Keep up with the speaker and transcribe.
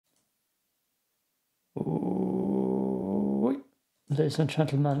Ooh. Ladies and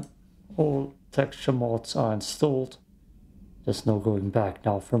gentlemen, all texture mods are installed. There's no going back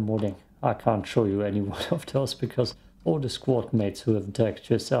now from modding. I can't show you any one of those because all the squad mates who have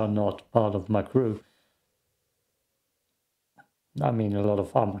textures are not part of my crew. I mean, a lot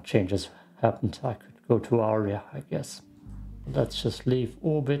of armor changes happened. I could go to Aria, I guess. Let's just leave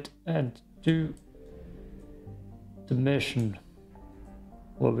orbit and do the mission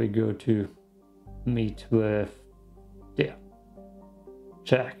where we go to meet with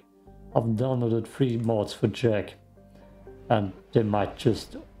Jack. I've downloaded 3 mods for Jack and they might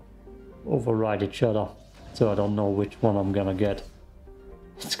just override each other, so I don't know which one I'm gonna get.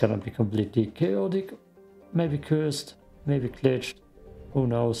 It's gonna be completely chaotic, maybe cursed, maybe glitched, who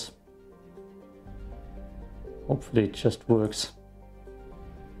knows. Hopefully it just works.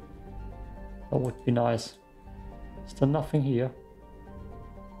 That would be nice. Is there nothing here?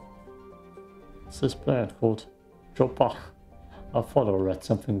 What's this planet called? Chopper. I thought I read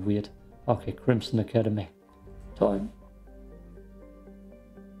something weird. Okay, Grimson Academy. Time.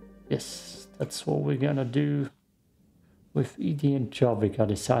 Yes, that's what we're gonna do with EDI and Javik, I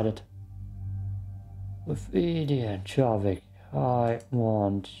decided. With EDI and Javik, I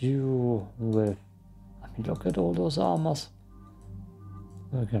want you with... I mean, look at all those armors.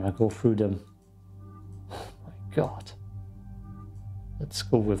 We're gonna go through them. Oh my god. Let's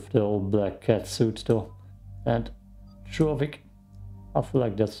go with the old black cat suit though. And Javik. I feel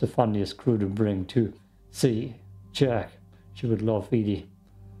like that's the funniest crew to bring to see Jack. She would love EDI.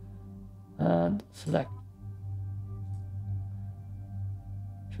 And select.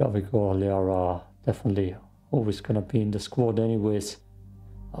 Javik or Liara definitely always gonna be in the squad anyways.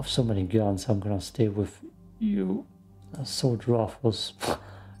 I have so many guns, I'm gonna stay with you. Assault rifles.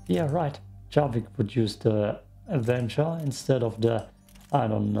 Yeah, right. Javik would use the Avenger instead of the, I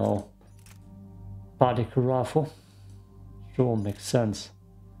don't know, particle rifle. Sure, makes sense.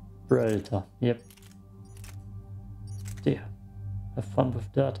 Predator, yep. There. Have fun with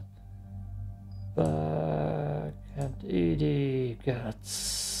that. Back and EDI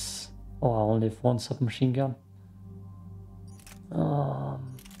gets... Oh, I only have 1 submachine gun.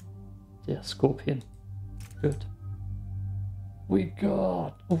 Yeah, Scorpion. Good. We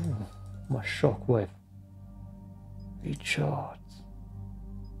got... Oh, my shockwave. Recharge.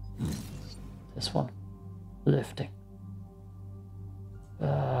 This one. Lifting.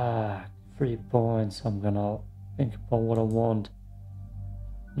 Back. 3 points. I'm gonna think about what I want.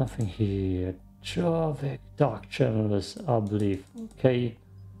 Nothing here. Javik. Dark channels, I believe. Okay.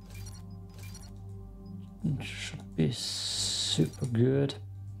 Should be super good.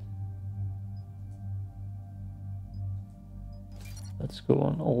 Let's go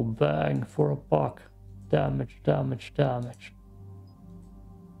on all bang for a buck. Damage, damage, damage.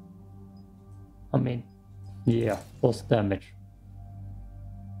 I mean, yeah, plus damage.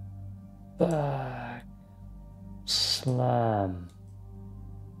 Back. Slam.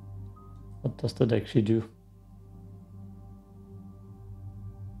 What does that actually do?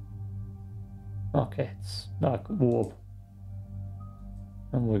 Okay, it's like warp.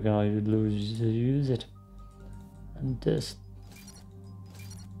 And we're gonna use it. And this.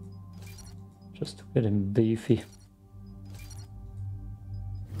 Just to get him beefy.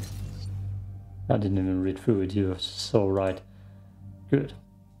 I didn't even read through it, you're so right. Good.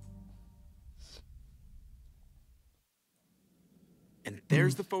 And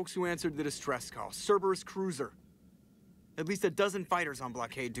there's the folks who answered the distress call. Cerberus cruiser. At least 12 fighters on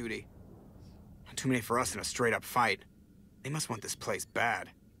blockade duty. Not too many for us in a straight-up fight. They must want this place bad.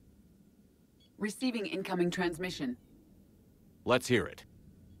 Receiving incoming transmission. Let's hear it.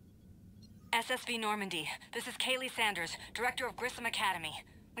 SSV Normandy. This is Kaylee Sanders, Director of Grimson Academy.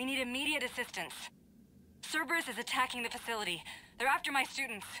 We need immediate assistance. Cerberus is attacking the facility. They're after my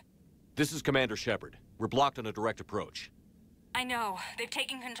students. This is Commander Shepard. We're blocked on a direct approach. I know. They've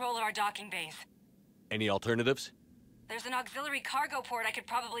taken control of our docking bays. Any alternatives? There's an auxiliary cargo port I could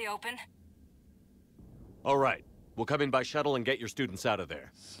probably open. All right. We'll come in by shuttle and get your students out of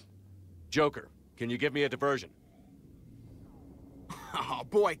there. Joker, can you give me a diversion? Oh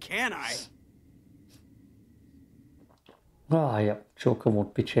boy, can I! Ah, yeah, Joker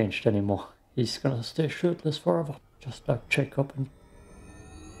won't be changed anymore. He's gonna stay shirtless forever. Just like Jacob and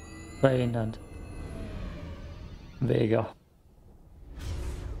Bane and Vega.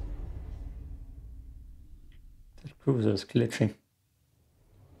 The cruiser is glitching.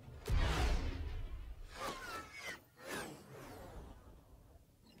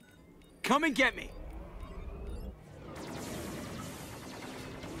 Come and get me!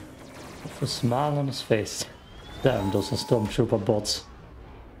 With a smile on his face. Damn, those are Stormtrooper bots.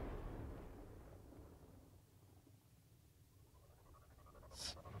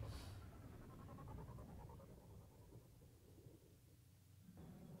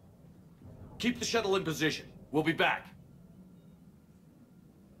 Keep the shuttle in position. We'll be back.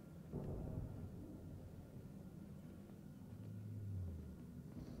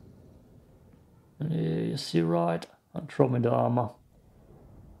 You see right? Andromeda armor.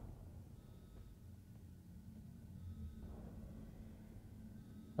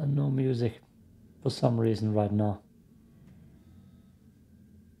 And no music for some reason right now.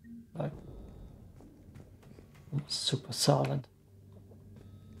 Like, I'm super silent.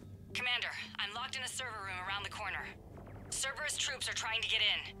 Commander, I'm locked in a server room around the corner. Cerberus troops are trying to get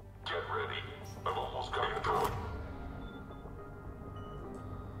in. Get ready. I'm almost coming through it.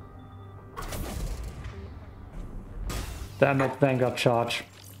 Damn it, Vanguard charge.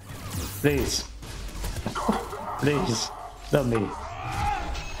 Please. Please. Let me.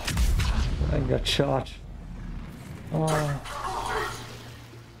 Vanguard charge. Oh.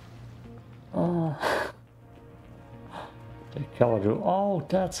 Oh. Take cover to. Oh,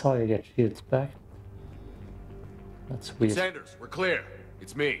 that's how you get shields back. That's weird. Sanders, we're clear.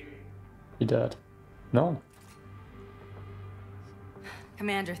 It's me. You dead? No.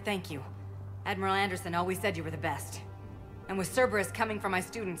 Commander, thank you. Admiral Anderson always said you were the best. And with Cerberus coming for my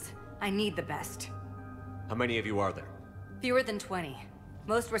students, I need the best. How many of you are there? Fewer than 20.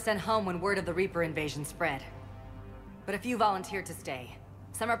 Most were sent home when word of the Reaper invasion spread. But a few volunteered to stay.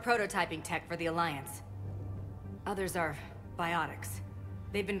 Some are prototyping tech for the Alliance. Others are biotics.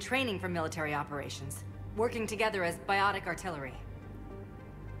 They've been training for military operations, working together as biotic artillery.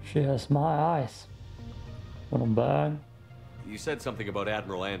 She has my eyes. When I'm bad. You said something about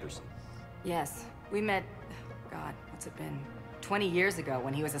Admiral Anderson. Yes, we met... God, what's it been? 20 years ago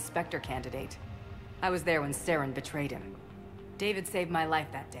when he was a Spectre candidate. I was there when Saren betrayed him. David saved my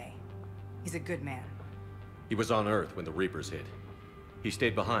life that day. He's a good man. He was on Earth when the Reapers hit. He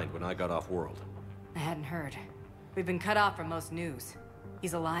stayed behind when I got off world. I hadn't heard. We've been cut off from most news.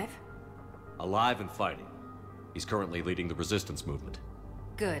 He's alive? Alive and fighting. He's currently leading the resistance movement.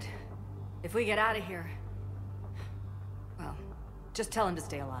 Good. If we get out of here... Well, just tell him to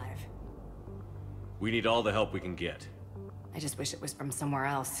stay alive. We need all the help we can get. I just wish it was from somewhere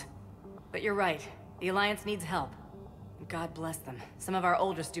else. But you're right. The Alliance needs help. God bless them. Some of our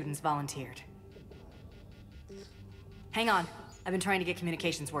older students volunteered. Hang on. I've been trying to get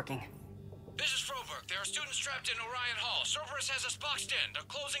communications working. This is Froberg. There are students trapped in Orion Hall. Cerberus has us boxed in. They're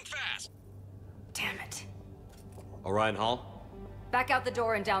closing fast. Damn it. Orion Hall? Back out the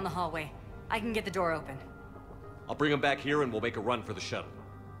door and down the hallway. I can get the door open. I'll bring them back here and we'll make a run for the shuttle.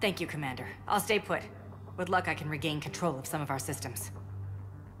 Thank you, Commander. I'll stay put. With luck, I can regain control of some of our systems.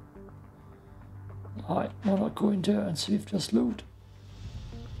 I wanna go in there and see if there's loot.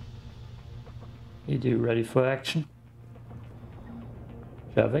 EDI ready for action?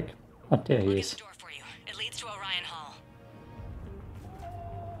 Javik? Oh, there he is. Door for you. It leads to Orion Hall.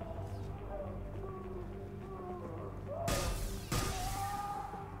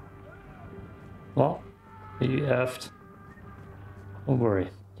 Well, he effed. Don't worry,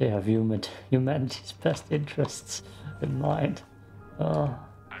 they have humanity's best interests in mind. Attention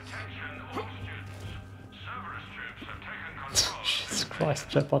all students. Cerberus troops have taken control. Jesus Christ,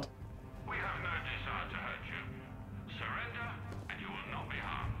 Shepard. We have no desire to hurt you. Surrender and you will not be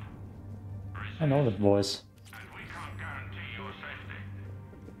harmed. I know that voice. And we can't guarantee your safety.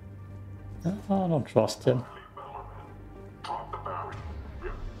 I don't trust him. Drop the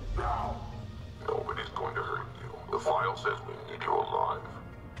barrier. Now. Nobody's going to hurt you. The file says we need you alive.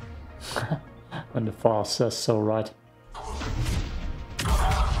 When the file says so, right?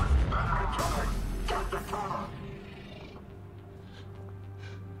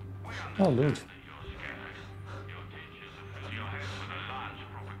 Oh, loot.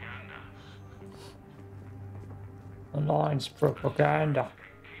 Alliance propaganda.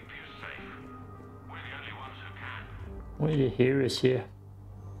 We're the heroes here.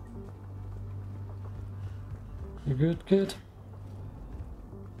 You good, kid?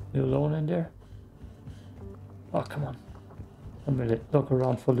 You alone in there? Oh, come on. Let me look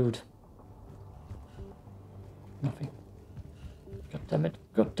around for loot. Nothing. God damn it.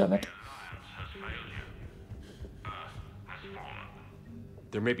 God damn it.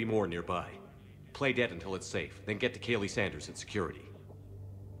 There may be more nearby. Play dead until it's safe, then get to Kaylee Sanders in security.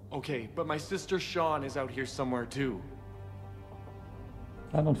 Okay, but my sister Sean is out here somewhere too.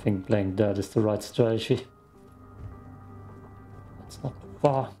 I don't think playing dead is the right strategy. It's not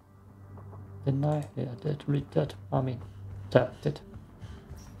far. Didn't I? Yeah, I did read that. I mean, tapped it.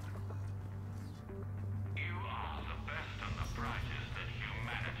 You are the best and the brightest that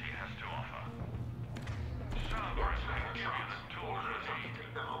humanity has to offer. Cerberus will give you the tools to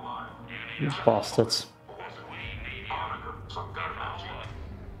keep them alive. You bastards. We need you. Some gun power.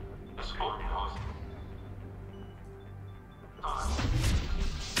 This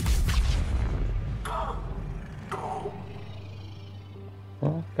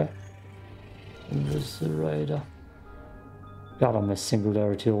Eviscerator. God, I missed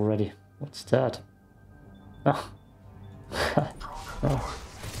singularity already. What's that? Oh.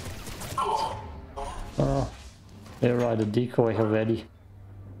 Oh. Oh. They ride a decoy already.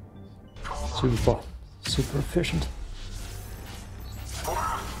 Super efficient.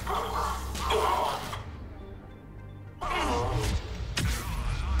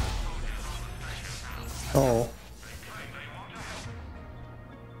 Oh.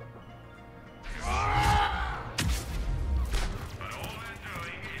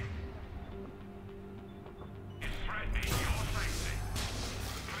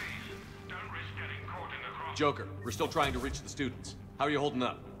 Joker, we're still trying to reach the students. How are you holding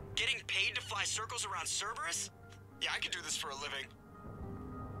up? Getting paid to fly circles around Cerberus? Yeah, I could do this for a living.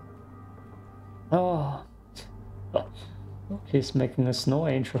 Oh. Look, he's making a snow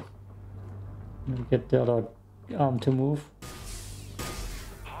angel. Let me get the other arm to move.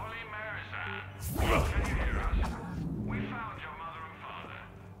 Holy Mary, can you hear us? We found your mother and father.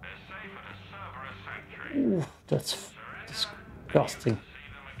 They're safe at a Cerberus sanctuary. Ooh, that's disgusting.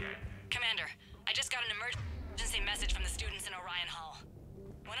 Commander, I just got an emergency message from the students in Orion Hall.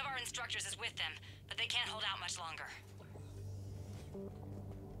 One of our instructors is with them, but they can't hold out much longer.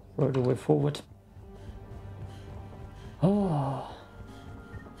 Right away forward. Oh.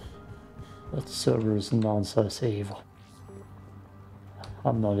 That Cerberus announcer is evil.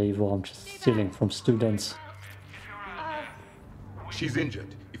 I'm not evil, I'm just stealing from students. She's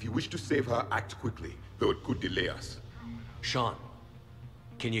injured. If you wish to save her, act quickly, though it could delay us. Sean,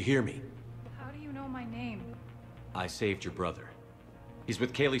 can you hear me? How do you know my name? I saved your brother. He's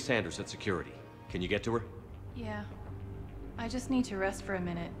with Kaylee Sanders at security. Can you get to her? Yeah. I just need to rest for a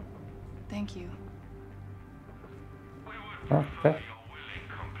minute. Thank you. Okay.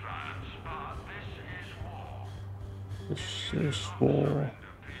 This is war.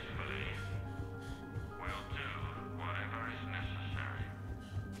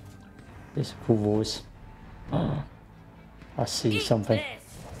 This is a cool voice. Oh, I see something.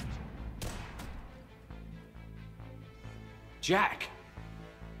 Jack!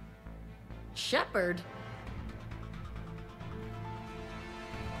 Shepard?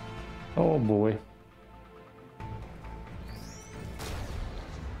 Oh boy.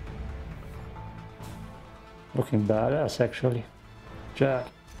 Looking badass actually. Jack.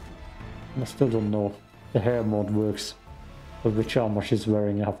 I still don't know the hair mod works. But which armor she's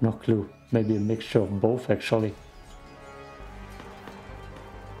wearing I have no clue. Maybe a mixture of both actually.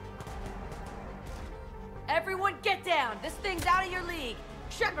 Everyone get down! This thing's out of your league!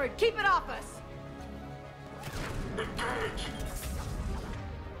 Shepard, keep it off us!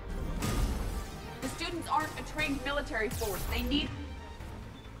 The students aren't a trained military force. They need...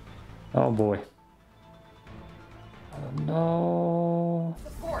 Oh boy. Oh no.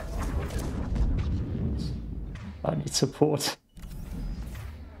 support. I need support.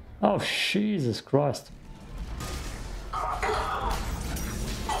 Oh Jesus Christ.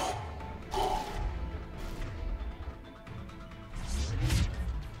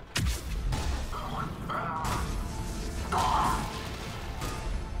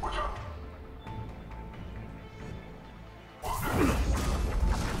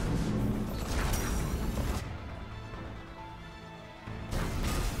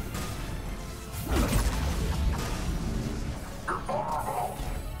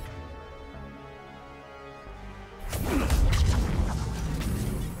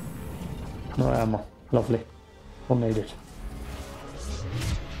 No ammo. Lovely. We'll need it.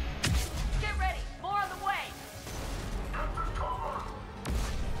 Get ready! More on the way!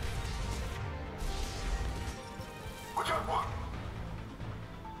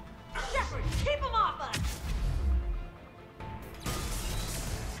 Shepard, keep him off us!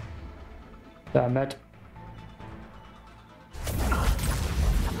 Damn it.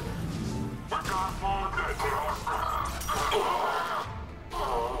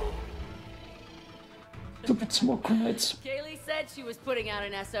 Stupid smoke grenades. Kaylee said she was putting out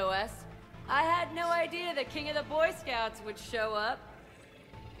an SOS. I had no idea the king of the Boy Scouts would show up.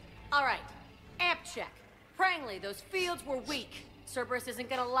 All right, amp check. Prangley, those fields were weak. Cerberus isn't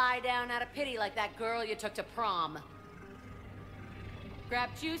gonna lie down out of pity like that girl you took to prom. Grab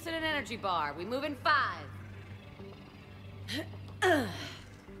juice and an energy bar. We move in 5.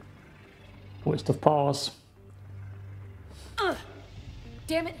 Waste of powers.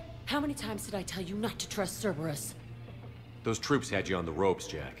 Damn it! How many times did I tell you not to trust Cerberus? Those troops had you on the ropes,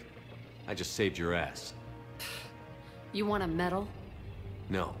 Jack. I just saved your ass. You want a medal?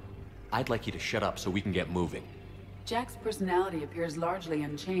 No. I'd like you to shut up so we can get moving. Jack's personality appears largely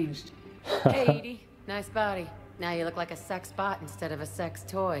unchanged. Hey, Edie. Nice body. Now you look like a sex bot instead of a sex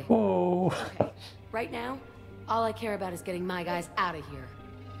toy. Whoa. Okay, right now, all I care about is getting my guys out of here.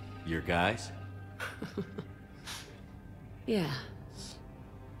 Your guys? Yeah,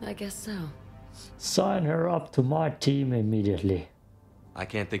 I guess so. Sign her up to my team immediately. I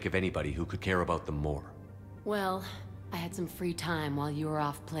can't think of anybody who could care about them more. Well, I had some free time while you were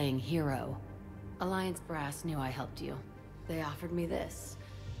off playing hero. Alliance Brass knew I helped you. They offered me this.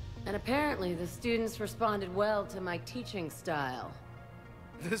 And apparently the students responded well to my teaching style.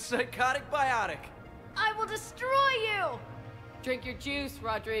 The psychotic biotic. I will destroy you! Drink your juice,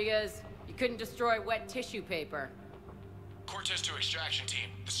 Rodriguez. You couldn't destroy wet tissue paper. Cortez to extraction team.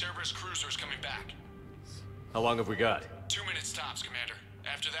 The Cerberus cruiser is coming back. How long have we got? 2 minutes tops, Commander.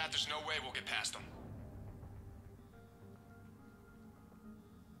 After that, there's no way we'll get past them.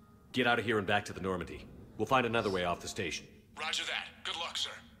 Get out of here and back to the Normandy. We'll find another way off the station. Roger that. Good luck,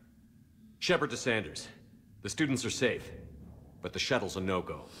 sir. Shepard to Sanders. The students are safe, but the shuttle's a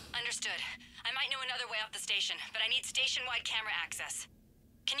no-go. Understood. I might know another way off the station, but I need station-wide camera access.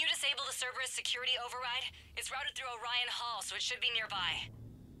 Can you disable the Cerberus security override? It's routed through Orion Hall, so it should be nearby.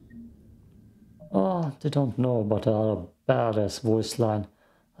 Oh, they don't know about the other badass voice line.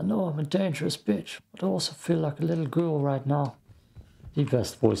 I know I'm a dangerous bitch, but I also feel like a little girl right now. The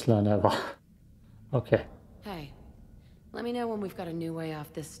best voice line ever. Okay. Hey, let me know when we've got a new way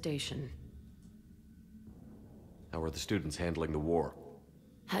off this station. How are the students handling the war?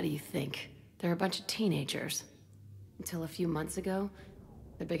 How do you think? They're a bunch of teenagers. Until a few months ago,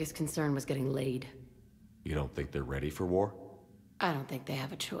 their biggest concern was getting laid. You don't think they're ready for war? I don't think they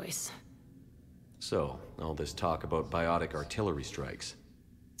have a choice. So, all this talk about biotic artillery strikes.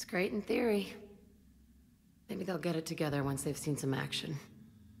 It's great in theory. Maybe they'll get it together once they've seen some action.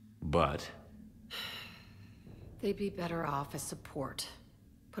 But? They'd be better off as support.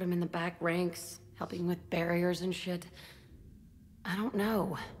 Put them in the back ranks, helping with barriers and shit. I don't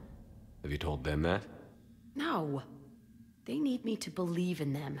know. Have you told them that? No. They need me to believe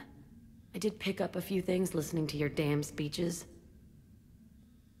in them. I did pick up a few things listening to your damn speeches.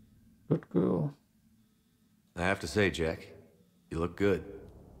 Good girl. I have to say, Jack, you look good.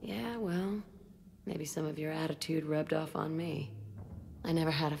 Yeah, well, maybe some of your attitude rubbed off on me. I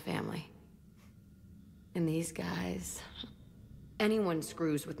never had a family. And these guys... Anyone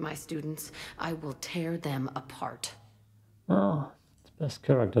screws with my students, I will tear them apart. Oh, it's best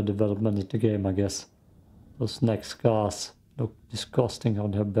character development in the game, I guess. Those neck scars look disgusting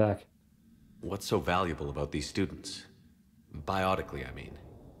on her back. What's so valuable about these students? Biotically, I mean.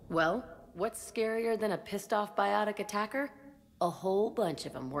 Well, what's scarier than a pissed-off biotic attacker? A whole bunch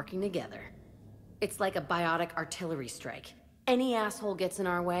of them working together. It's like a biotic artillery strike. Any asshole gets in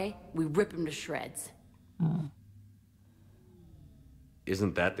our way, we rip him to shreds.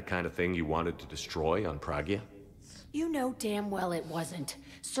 Isn't that the kind of thing you wanted to destroy on Pragia? You know damn well it wasn't.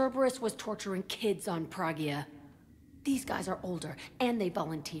 Cerberus was torturing kids on Pragia. These guys are older, and they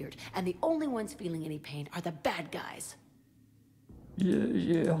volunteered, and the only ones feeling any pain are the bad guys.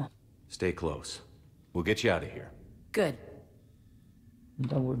 Yeah. Stay close. We'll get you out of here. Good.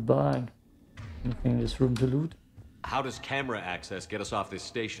 Then we're buying. Anything in this room to loot? How does camera access get us off this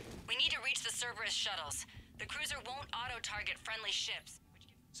station? We need to reach the Cerberus shuttles. The cruiser won't auto-target friendly ships.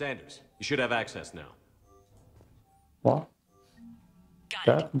 Sanders, you should have access now. What? Got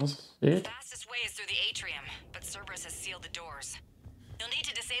That was it? The fastest way is through the atrium, but Cerberus has sealed the doors. You'll need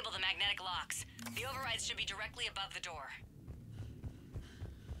to disable the magnetic locks. The overrides should be directly above the door.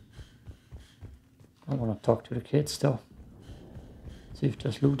 I want to talk to the kids though. See if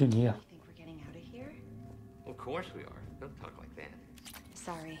there's loot in here. You think we're getting out of here? Of course we are. Don't talk like that.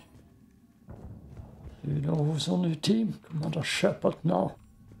 Sorry. Do you know who's on your team? Commander Shepard now.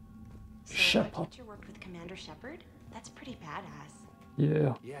 So Shepard. Teacher worked with Commander Shepard? That's pretty badass.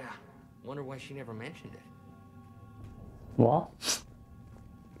 Yeah. Yeah. Wonder why she never mentioned it. What?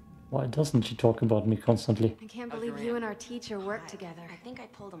 Why doesn't she talk about me constantly? I can't believe you and our teacher worked together. I think I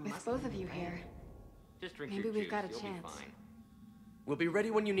pulled a muscle. With both of you here. Just drink Maybe your we've juice, got a you'll chance. Be fine. We'll be ready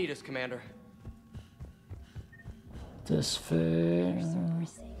when you need us, Commander. This thing.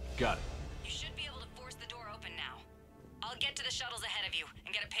 Got it. You should be able to force the door open now. I'll get to the shuttles ahead of you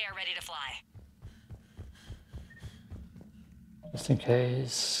and get a pair ready to fly. Just in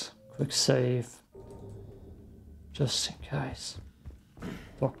case. Quick save. Just in case.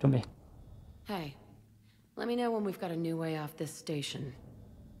 Talk to me. Hey, let me know when we've got a new way off this station.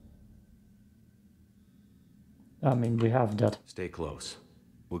 I mean, we have that. Stay close.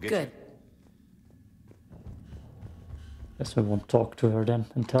 We'll get Good. Guess we won't talk to her then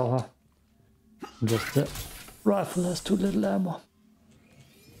and tell her. Just the rifle has too little ammo.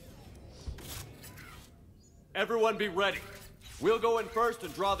 Everyone be ready. We'll go in first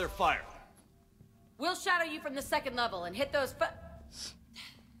and draw their fire. We'll shadow you from the second level and hit those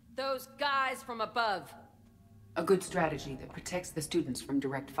guys from above. A good strategy that protects the students from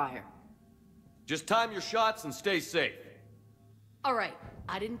direct fire. Just time your shots and stay safe. All right,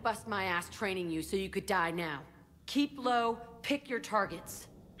 I didn't bust my ass training you so you could die now. Keep low, pick your targets.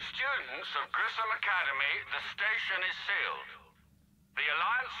 Students of Grimson Academy, the station is sealed. The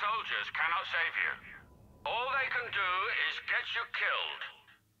Alliance soldiers cannot save you. All they can do is get you killed.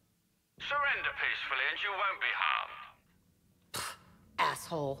 Surrender peacefully and you won't be harmed.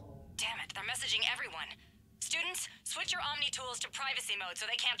 Asshole. Damn it, they're messaging everyone. Students, switch your Omni tools to privacy mode so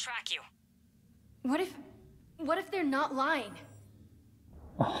they can't track you. What if they're not lying?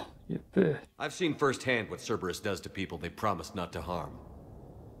 Oh, you bitch. I've seen firsthand what Cerberus does to people they promised not to harm.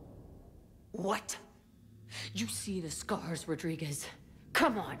 What? You see the scars, Rodriguez?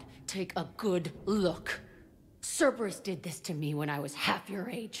 Come on, take a good look. Cerberus did this to me when I was half your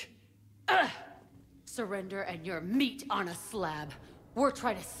age. Ugh! Surrender and you're meat on a slab. We're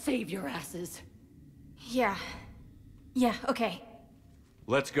trying to save your asses. Yeah, okay.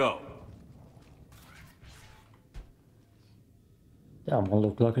 Let's go. Damn, I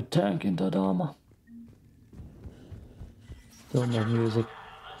look like a tank in that armor. Still no music.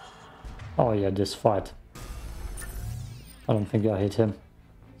 Oh yeah, this fight. I don't think I hit him.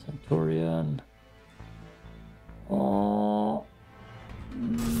 Centurion. Oh.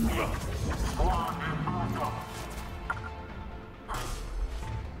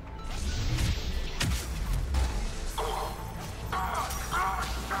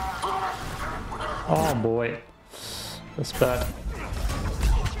 Oh boy. That's bad.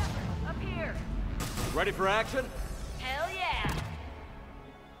 Up here. Ready for action? Hell yeah.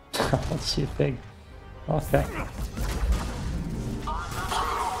 What's your thing? Okay.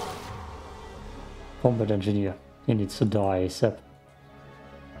 Combat engineer. He needs to die ASAP.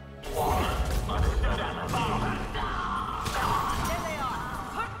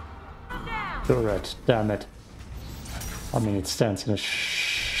 Turret, damn it. I mean, it stands in a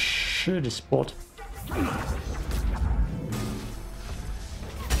shitty spot.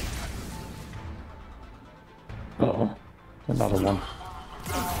 Uh-oh, another one.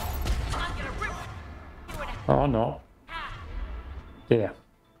 Oh no. There.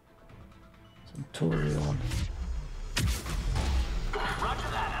 Centurion.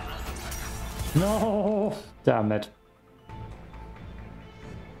 No! Damn it.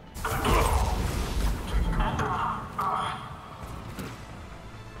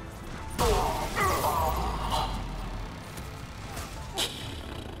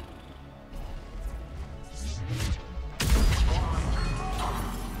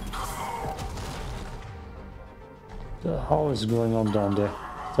 The hell is going on down there?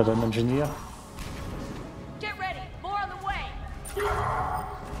 Is that an engineer? Get ready, more on the way.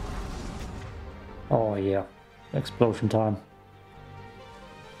 Oh yeah, explosion time.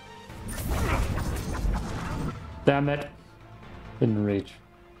 Damn it. Didn't reach.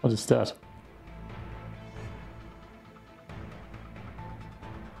 What is that?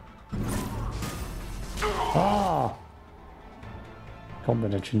 Ah!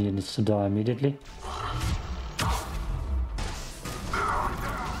 Combat engineer needs to die immediately.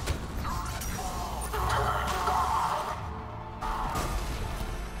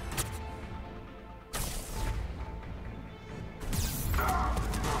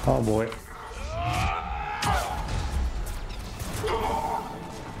 Oh boy.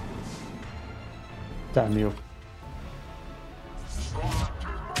 Damn you.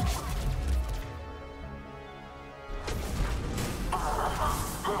 I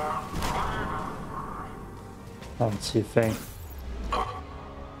don't see a thing.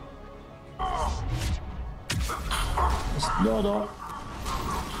 No.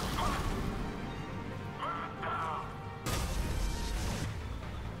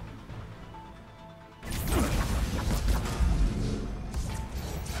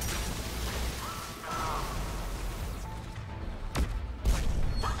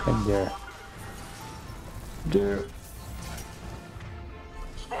 And there.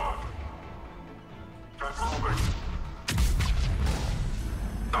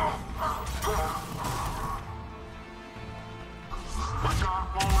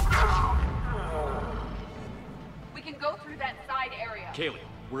 We can go through that side area. Kaylee,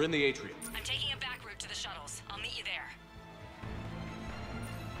 we're in the atrium. I'm taking a back route to the shuttles. I'll meet you there.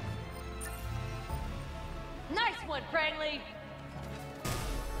 Nice one, Crangley.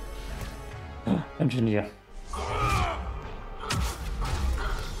 Engineer. Stay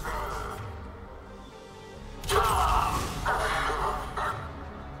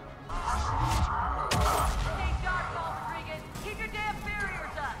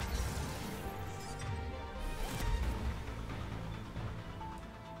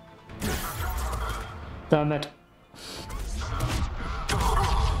Damn it.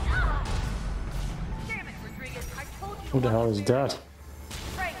 Who the hell is that?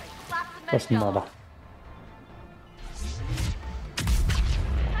 Doesn't matter.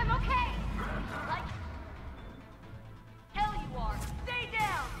 I'm okay. Like hell you are. Stay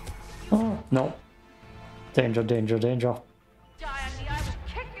down. Oh, no. Danger, danger, danger. Die on me, I will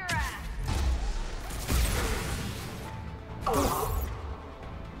kick your ass.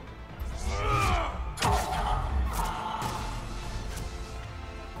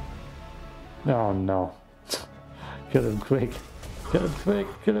 Oh no. Kill him quick. Kill him quick.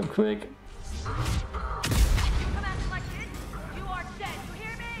 Kill him quick. You are dead. You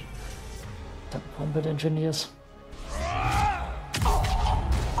hear me? Damn combat engineers.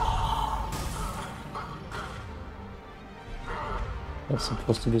 There's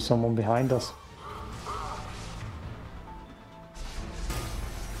supposed to be someone behind us.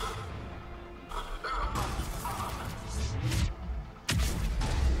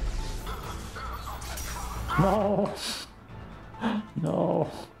 No! No!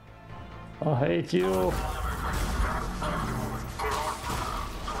 I hate you!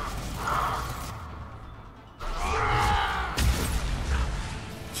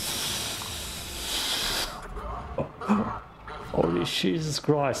 Holy Jesus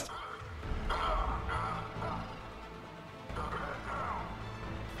Christ!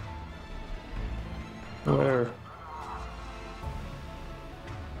 Where?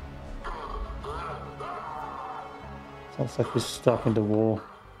 Sounds like we're stuck in the wall.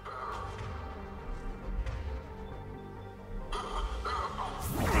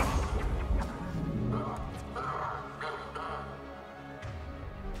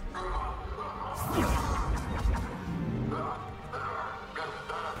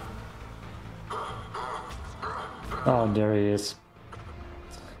 Oh, there he is.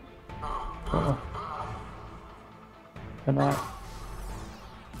 Oh. Can I?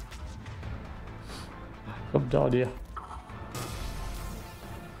 Come down here.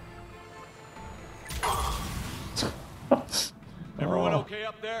 Everyone okay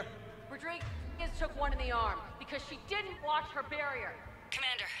up there? Rodriguez took one in the arm because she didn't watch her barrier.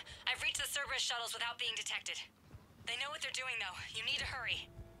 Commander, I've reached the Cerberus shuttles without being detected. They know what they're doing, though. You need to hurry.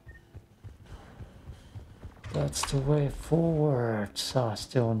 That's the way forward. So I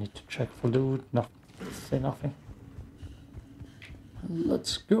still need to check for loot. No, say nothing.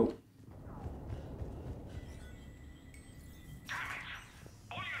 Let's go.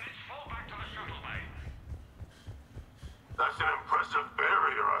 That's an impressive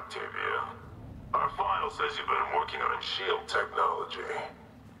barrier, Octavia. Our file says you've been working on shield technology.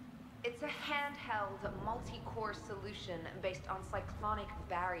 It's a handheld, multi-core solution based on cyclonic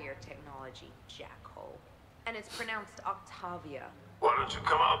barrier technology, Jackhole. And it's pronounced Octavia. Why don't you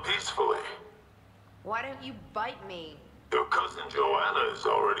come out peacefully? Why don't you bite me? Your cousin Joanna is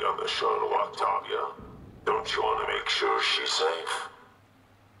already on the shuttle, Octavia. Don't you want to make sure she's safe?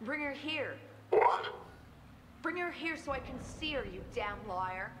 Bring her here. What? Bring her here so I can see her, you damn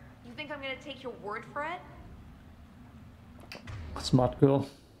liar. You think I'm gonna take your word for it? Smart girl.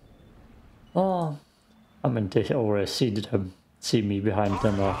 Oh, I mean, they already see me behind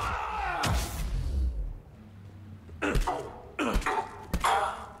them.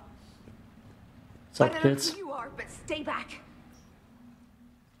 What's up, kids? I don't know who you are, but stay back.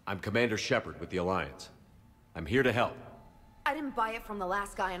 I'm Commander Shepard with the Alliance. I'm here to help. I didn't buy it from the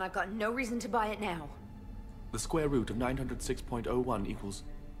last guy, and I've got no reason to buy it now. The square root of 906.01 equals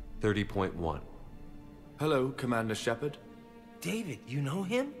 30.1. Hello, Commander Shepard. David, you know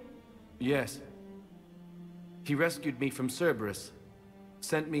him? Yes. He rescued me from Cerberus.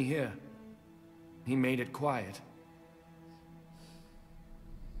 Sent me here. He made it quiet.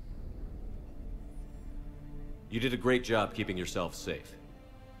 You did a great job keeping yourself safe.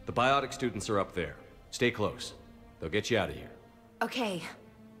 The biotic students are up there. Stay close. They'll get you out of here. Okay.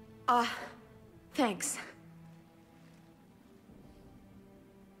 Thanks.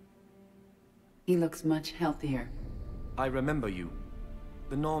 He looks much healthier. I remember you.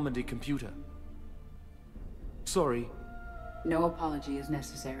 The Normandy computer. Sorry. No apology is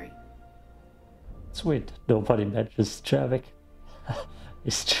necessary. Sweet. Nobody matches Javik.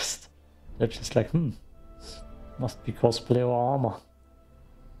 It's just... They're just like, must be cosplay or armor.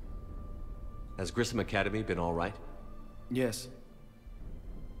 Has Grimson Academy been all right? Yes.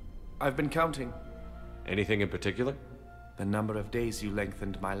 I've been counting. Anything in particular? The number of days you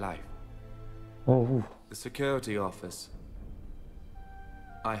lengthened my life. Oh. The security office.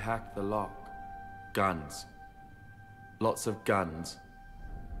 I hacked the lock. Guns. Lots of guns.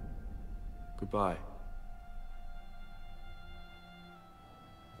 Goodbye.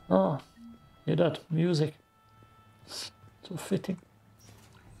 Oh. Hear that music? So fitting.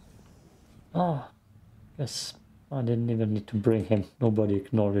 Ah, guess I didn't even need to bring him. Nobody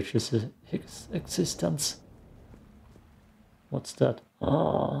acknowledges his existence. What's that?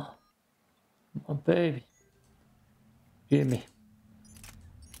 Ah, my baby. Gimme.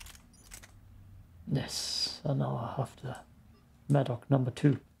 Yes, and now I have the Maddock number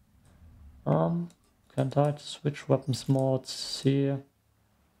 2. Can't I switch weapons mods here?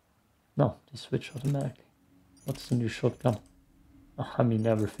 No, they switch automatically. What's the new shotgun? Oh, I mean,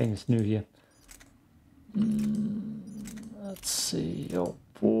 everything is new here. Let's see. Oh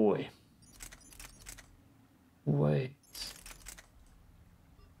boy. Wait.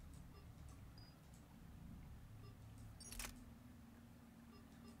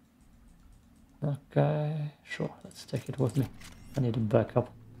 Okay, sure, let's take it with me. I need a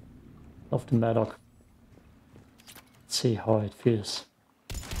backup of the Maddock. Let's see how it feels.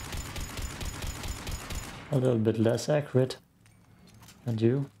 A little bit less accurate. And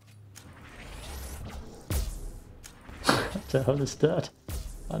you? What the hell is that?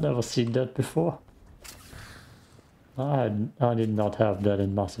 I've never seen that before. I did not have that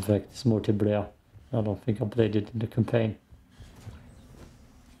in Mass Effect. It's multiplayer. I don't think I played it in the campaign.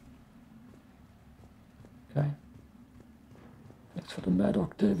 Okay. Thanks for the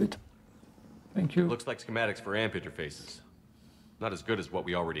Maddock, David. Thank you. Looks like schematics for amp interfaces. Not as good as what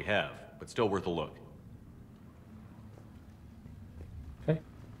we already have, but still worth a look. Okay.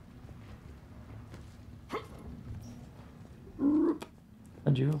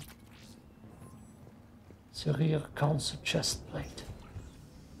 And you? It's a rear console chest plate.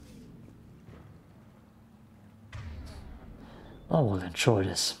 I will enjoy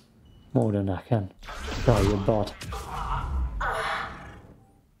this more than I can tell you about.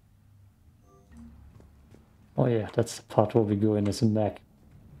 Oh yeah, that's the part where we go in as a mech.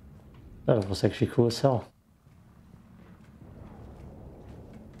 That was actually cool as hell.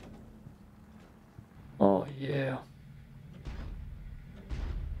 Oh yeah.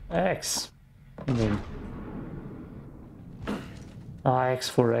 X. I mean. X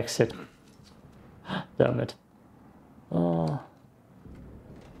for exit. Damn it. Oh.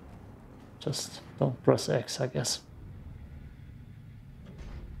 Just don't press X, I guess.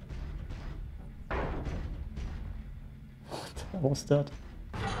 What the hell was that?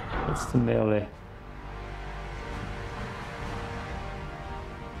 It's the melee.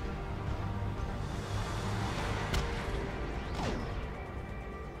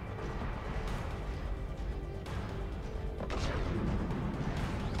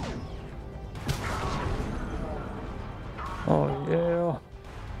 Oh yeah.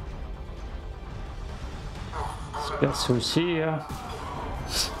 Guess who's here?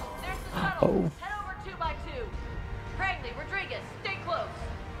 Oh. Head over 2x2. Crangley, Rodriguez, stay close.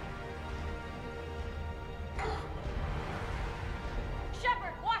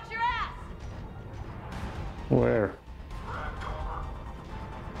 Shepard, watch your ass. Where?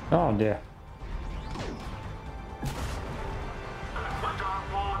 Oh dear.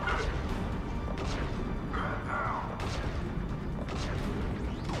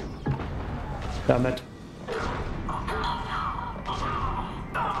 Damn it.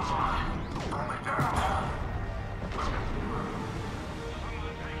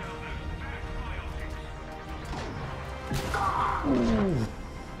 Ooh.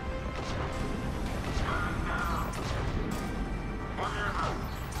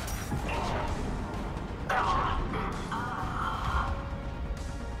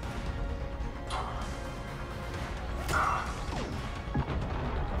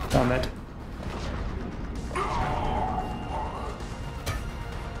 Damn it.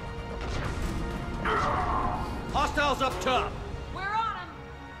 Hostiles up top! We're on him.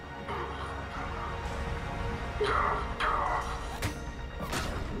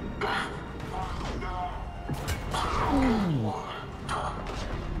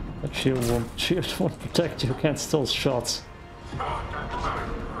 That shield won't protect you against those shots.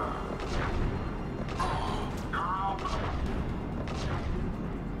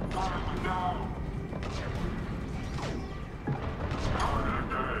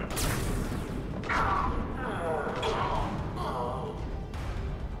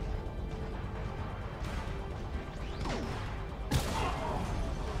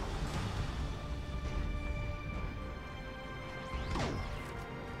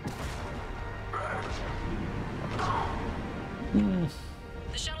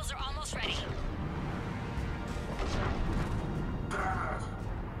 The shuttles are almost ready.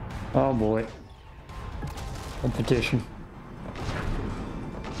 Oh boy. Competition.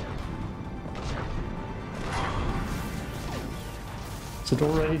 Is it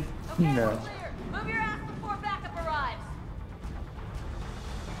already No. Clear. Move your ass before backup arrives.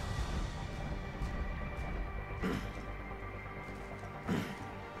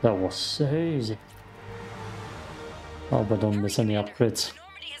 That was so easy. Oh, but don't miss any upgrades.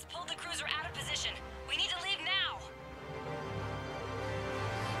 Normandy has pulled the cruiser out of position. We need to leave now.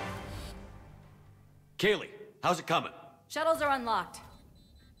 Kaylee, how's it coming? Shuttles are unlocked.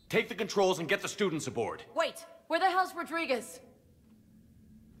 Take the controls and get the students aboard. Wait, where the hell's Rodriguez?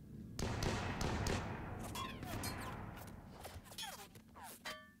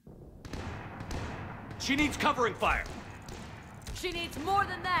 She needs covering fire. She needs more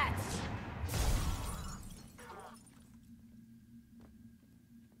than that.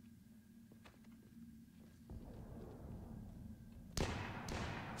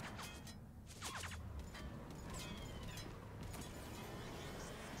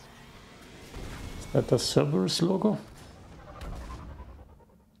 Is that the Cerberus logo?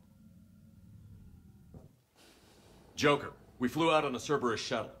 Joker, we flew out on a Cerberus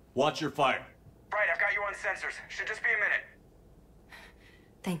shuttle. Watch your fire. Right, I've got you on sensors. Should just be a minute.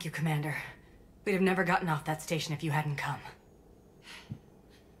 Thank you, Commander. We'd have never gotten off that station if you hadn't come.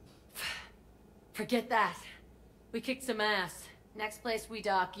 Forget that. We kicked some ass. Next place we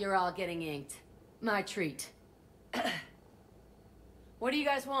dock, you're all getting inked. My treat. What do you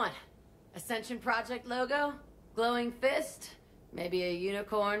guys want? Ascension Project logo? Glowing fist? Maybe a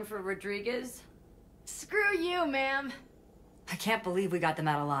unicorn for Rodriguez? Screw you, ma'am. I can't believe we got them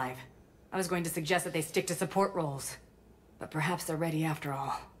out alive. I was going to suggest that they stick to support roles. But perhaps they're ready after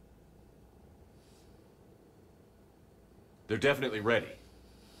all. They're definitely ready.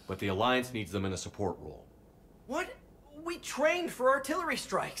 But the Alliance needs them in a support role. What? We trained for artillery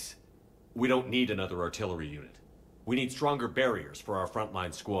strikes. We don't need another artillery unit. We need stronger barriers for our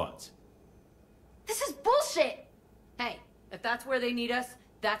frontline squads. This is bullshit! Hey, if that's where they need us,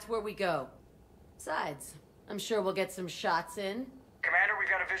 that's where we go. Besides, I'm sure we'll get some shots in. Commander, we've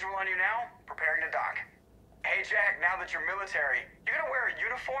got a visual on you now. Preparing to dock. Hey, Jack, now that you're military, you gonna wear a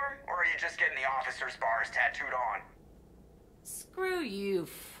uniform, or are you just getting the officer's bars tattooed on? Screw you,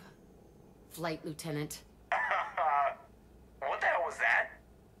 Flight Lieutenant. What the hell was that?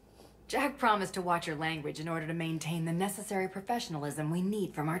 Jack promised to watch your language in order to maintain the necessary professionalism we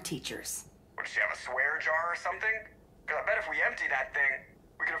need from our teachers. What, does she have a swear jar or something? Because I bet if we empty that thing,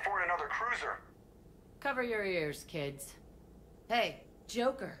 we can afford another cruiser. Cover your ears, kids. Hey,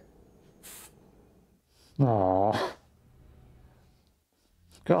 Joker. Aww.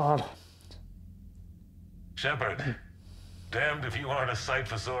 God. Shepard, damned if you aren't a sight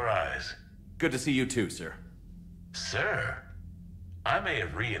for sore eyes. Good to see you too, sir. Sir? I may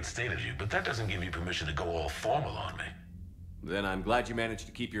have reinstated you, but that doesn't give you permission to go all formal on me. Then I'm glad you managed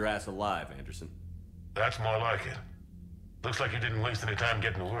to keep your ass alive, Anderson. That's more like it. Looks like you didn't waste any time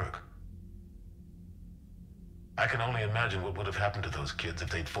getting to work. I can only imagine what would have happened to those kids if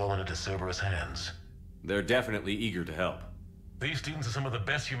they'd fallen into Cerberus' hands. They're definitely eager to help. These students are some of the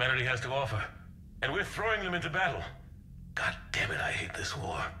best humanity has to offer, and we're throwing them into battle. God damn it, I hate this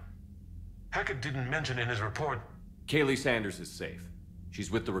war. Hackett didn't mention in his report... Kaylee Sanders is safe. She's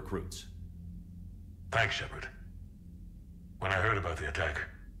with the recruits. Thanks, Shepard. When I heard about the attack,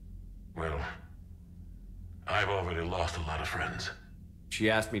 well, I've already lost a lot of friends. She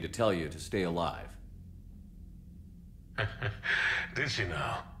asked me to tell you to stay alive. Did she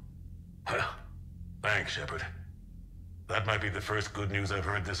now? Well, thanks, Shepard. That might be the first good news I've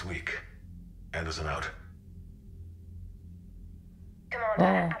heard this week. Anderson out.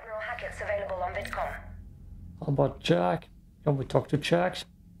 Commander, Admiral Hackett's available on VidCom. How about Jack? Can we talk to Jack?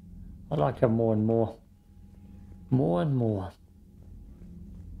 I like him more and more. More and more.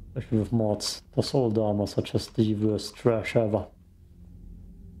 Especially with mods. The soul armor such as the worst trash ever.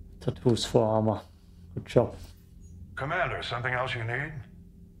 Tattoos for armor. Good job. Commander, something else you need?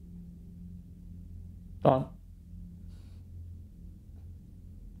 Done.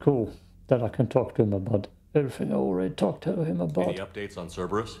 Cool. That I can talk to him about everything I already talked to him about. Any updates on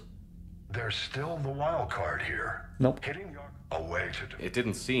Cerberus? There's still the wild card here. Nope. Hitting the away to do. It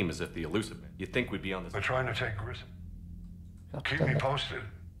didn't seem as if the elusive. You'd think we'd be on this. We're trying to take Grimson. God Keep damn me it. posted.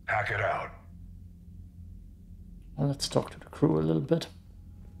 Hack it out. Well, let's talk to the crew a little bit.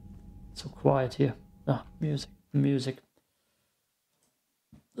 It's so quiet here. Ah, music. Music.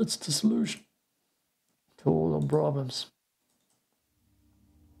 That's the solution to all our problems.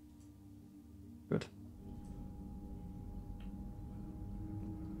 Good.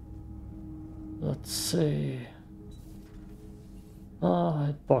 Let's see. Ah,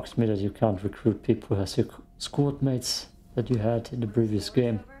 it bugs me that you can't recruit people as your squad mates that you had in the previous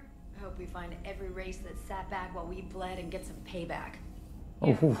game. I hope we find every race that sat back while we bled and get some payback.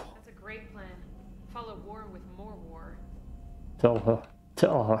 Oh, That's great plan. Follow war with more war. Tell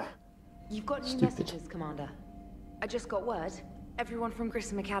her. You've got new Stupid. messages, Commander. I just got word. Everyone from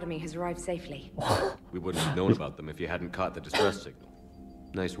Grimson Academy has arrived safely. We wouldn't have known about them if you hadn't caught the distress signal.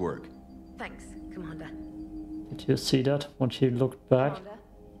 Nice work. Thanks, Commander. Did you see that when she looked back? Commander?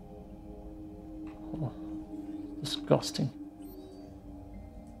 Oh, disgusting.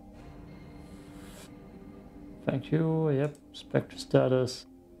 Thank you. Yep, Spectre status.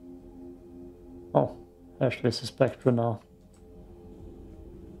 Oh, Ashley's a Spectre now.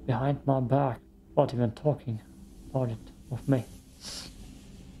 Behind my back. Not even talking about it with me.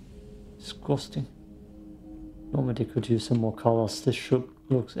 Disgusting. Normally they could use some more colors. This should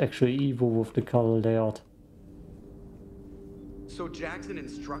looks actually evil with the color layout. So Jack's an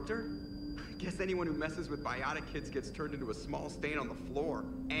instructor? I guess anyone who messes with biotic kids gets turned into a small stain on the floor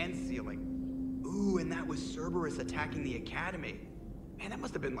and ceiling. Ooh, and that was Cerberus attacking the academy. Man, that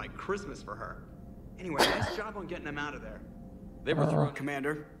must have been like Christmas for her. Anyway, nice job on getting them out of there. They were thrown,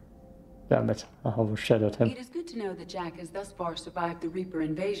 Commander. Damn it, I overshadowed him. It is good to know that Jack has thus far survived the Reaper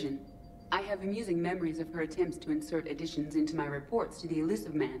invasion. I have amusing memories of her attempts to insert additions into my reports to the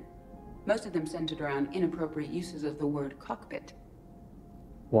Elusive Man. Most of them centered around inappropriate uses of the word cockpit.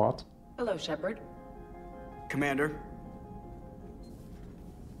 What? Hello, Shepard. Commander.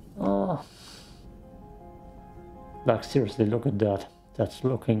 Oh. Like seriously, look at that. That's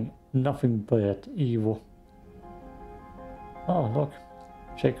looking nothing but evil. Oh, look.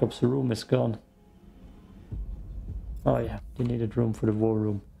 Jacob's room is gone. Oh yeah, they needed room for the war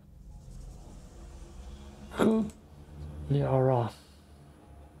room. Liara.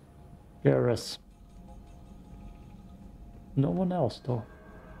 Garrus. No one else though,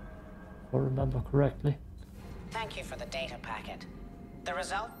 if I remember correctly. Thank you for the data packet. The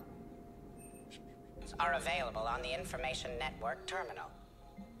results are available on the Information Network terminal.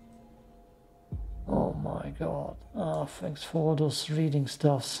 Oh my god. Ah, thanks for all those reading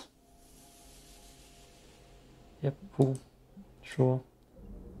stuffs. Yep, cool. Sure.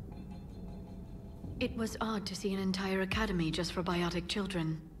 It was odd to see an entire academy just for biotic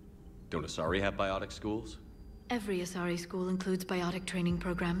children. Don't Asari have biotic schools? Every Asari school includes biotic training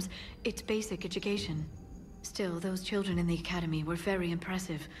programs. It's basic education. Still, those children in the academy were very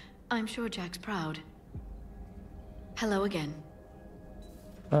impressive. I'm sure Jack's proud. Hello again.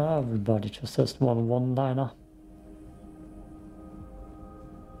 Everybody just has one-liner.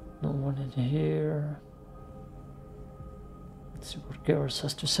 No one in here. Let's see what Garrus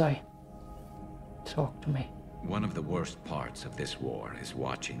has to say. Talk to me. One of the worst parts of this war is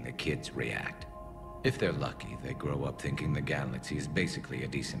watching the kids react. If they're lucky, they grow up thinking the galaxy is basically a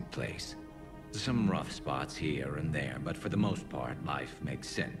decent place. Some rough spots here and there, but for the most part, life makes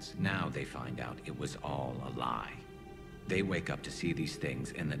sense. Now they find out it was all a lie. They wake up to see these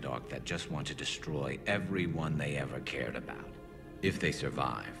things in the dark that just want to destroy everyone they ever cared about. If they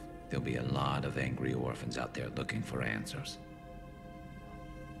survive, there'll be a lot of angry orphans out there looking for answers.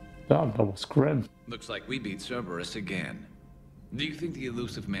 That was grim. Looks like we beat Cerberus again. Do you think the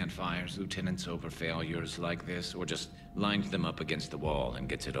Elusive Man fires lieutenants over failures like this, or just lines them up against the wall and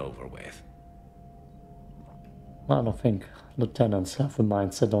gets it over with? I don't think lieutenants have a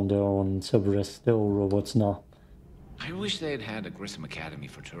mindset on their own. Cerberus, they're all robots now. I wish they had had a Grimson Academy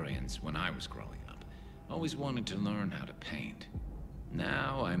for Turians when I was growing up. Always wanted to learn how to paint.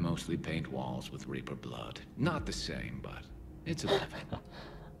 Now I mostly paint walls with Reaper blood. Not the same, but it's a living.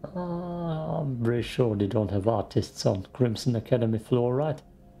 I'm very sure they don't have artists on Grimson Academy floor, right?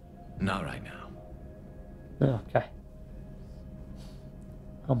 Not right now. Okay.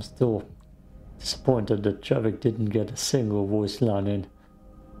 I'm still disappointed that Javik didn't get a single voice line in.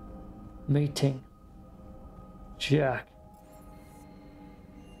 Meeting. Jack.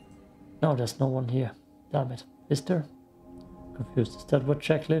 No, there's no one here. Damn it. Is there? Confused. Is that where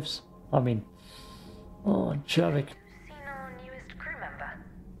Jack lives? I mean... Oh, Javik.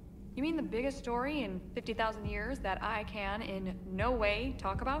 You mean the biggest story in 50,000 years that I can in no way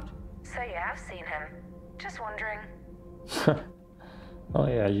talk about? So you have seen him. Just wondering. Oh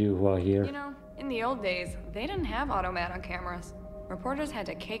yeah, you were here. You know, in the old days, they didn't have automatic cameras. Reporters had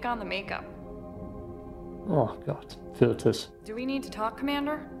to cake on the makeup. Oh god, filters. Do we need to talk,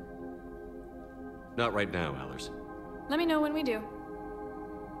 Commander? Not right now, Allers. Let me know when we do.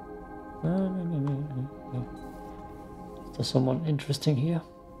 Is there someone interesting here?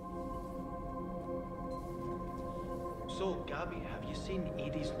 So, Gabby, have you seen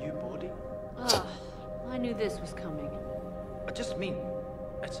Edie's new body? Ugh, I knew this was coming. I just mean,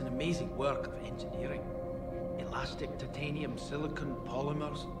 it's an amazing work of engineering. Elastic titanium silicon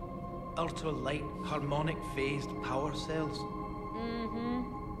polymers, ultra-light harmonic phased power cells.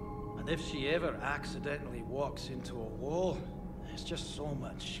 Mm-hmm. And if she ever accidentally walks into a wall, there's just so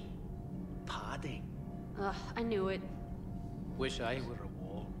much padding. Ugh, I knew it. Wish I were a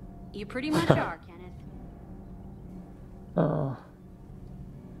wall. You pretty much are, Kenneth.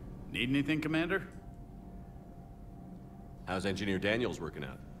 Need anything, Commander? How's Engineer Daniels working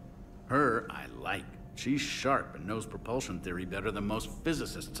out? Her, I like. She's sharp and knows propulsion theory better than most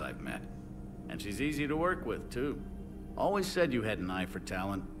physicists I've met. And she's easy to work with, too. Always said you had an eye for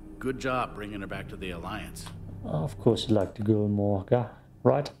talent. Good job bringing her back to the Alliance. Of course you like the girl more,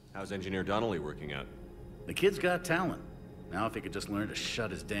 right? How's Engineer Donnelly working out? The kid's got talent. Now if he could just learn to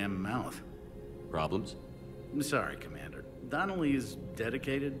shut his damn mouth. Problems? I'm sorry, Commander. Donnelly is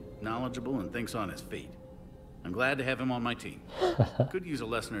dedicated, knowledgeable, and thinks on his feet. I'm glad to have him on my team. Could use a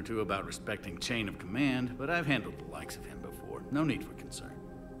lesson or two about respecting chain of command, but I've handled the likes of him before. No need for concern.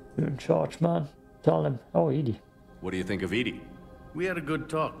 You're in charge, man. Tell him. Oh, EDI. What do you think of EDI? We had a good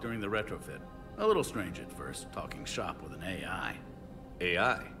talk during the retrofit. A little strange at first, talking shop with an AI.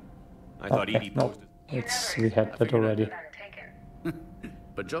 AI? I thought Okay, EDI no. posted... We had that already.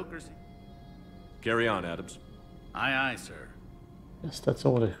 But Joker's... Carry on, Adams. Aye, aye, sir. Yes, that's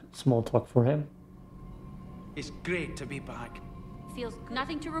all the small talk for him. It's great to be back. Feels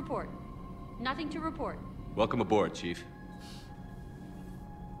nothing to report. Nothing to report. Welcome aboard, Chief.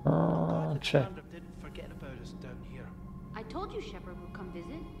 Check. Commander didn't forget about us down here. I told you Shepard would come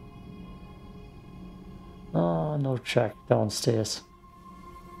visit. No check downstairs.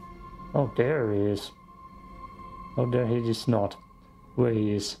 Oh, there he is. Oh, there he is not. Where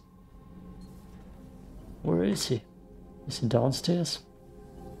he is. Where is he? Is he downstairs?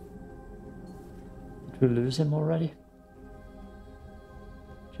 Did we lose him already?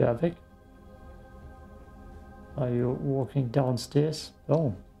 Javik? Are you walking downstairs?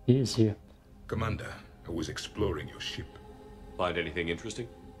 Oh, he is here. Commander, I was exploring your ship. Find anything interesting?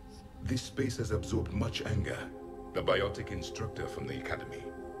 This space has absorbed much anger. The biotic instructor from the Academy.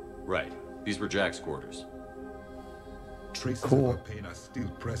 Right. These were Jack's quarters. Traces of her pain are still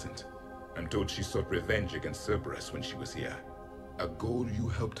present. I'm told she sought revenge against Cerberus when she was here. A goal you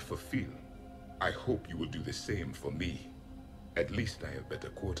helped fulfill. I hope you will do the same for me. At least I have better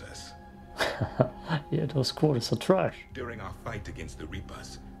quarters. Yeah, those quarters are trash. During our fight against the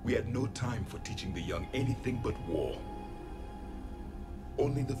Reapers, we had no time for teaching the young anything but war.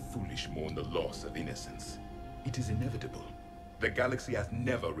 Only the foolish mourn the loss of innocence. It is inevitable. The galaxy has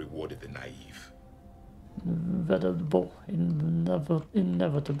never rewarded the naive. Inevitable.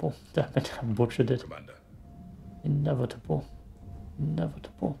 Inevitable. Damn it, I butchered it. Commander. Inevitable.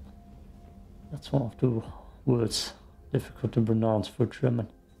 Inevitable. That's one of the words difficult to pronounce for German.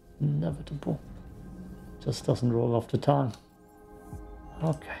 Inevitable. Just doesn't roll off the tongue.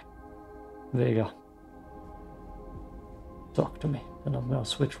 Okay. Vega. Talk to me. And I'm gonna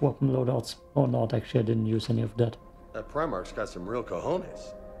switch weapon loadouts. Or not, actually I didn't use any of that. That Primarch's got some real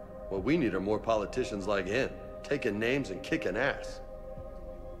cojones. What we need are more politicians like him, taking names and kicking ass.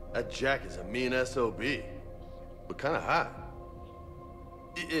 That Jack is a mean SOB, but kind of hot.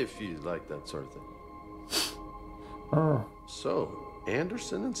 If you like that sort of thing. So,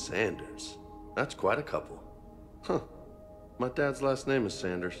 Anderson and Sanders. That's quite a couple. Huh. My dad's last name is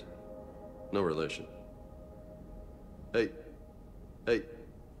Sanders. No relation. Hey. Hey.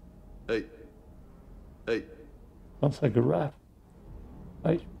 Hey. Hey. Sounds like a rap.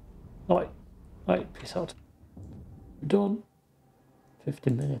 Hey. Hey. Hey. Peace out. We're done. 50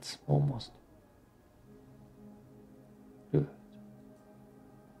 minutes. Almost. Good.